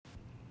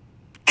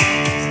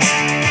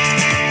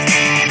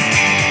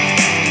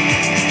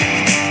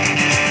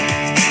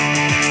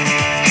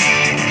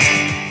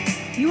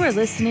are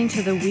listening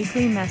to the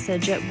weekly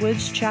message at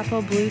Woods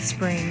Chapel Blue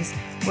Springs,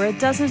 where it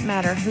doesn't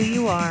matter who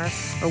you are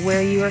or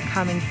where you are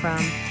coming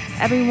from.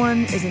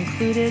 Everyone is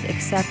included,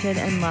 accepted,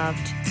 and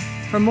loved.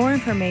 For more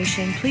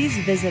information, please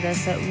visit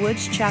us at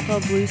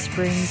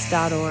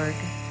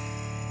woodschapelbluesprings.org.